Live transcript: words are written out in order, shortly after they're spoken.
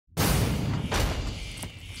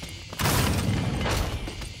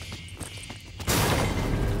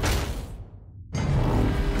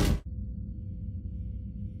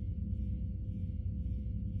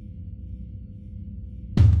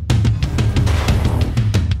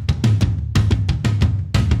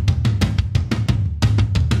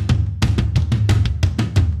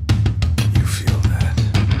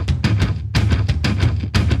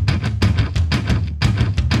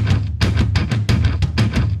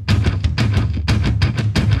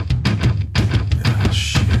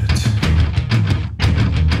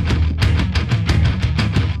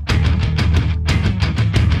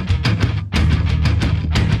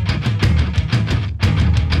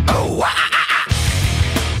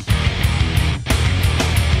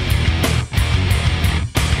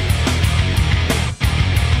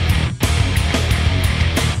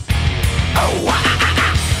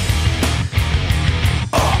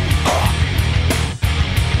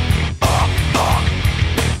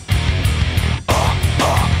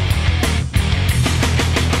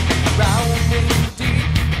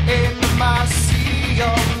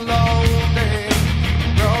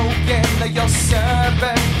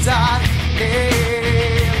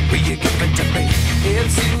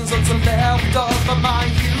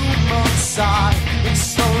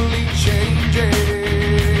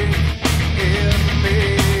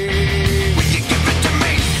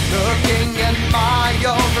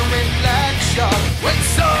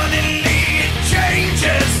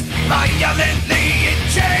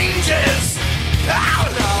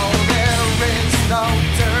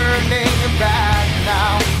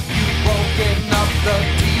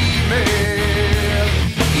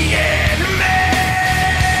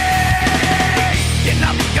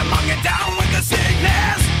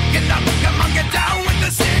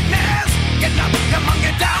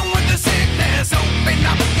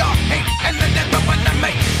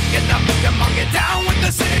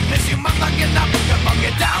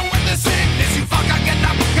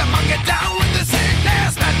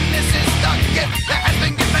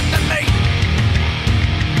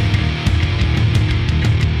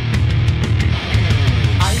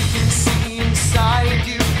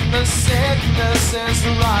voices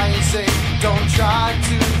rising. Don't try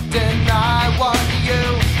to deny what you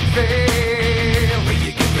feel. Will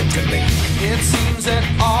you give it to me? It seems that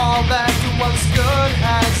all that was good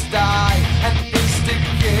has died and is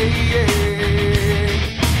decaying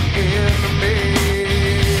in me.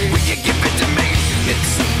 Will you give it to me? It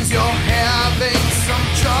seems you're having some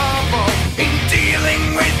trouble In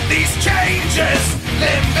dealing with these changes,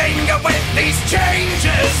 living with these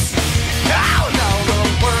changes. Oh,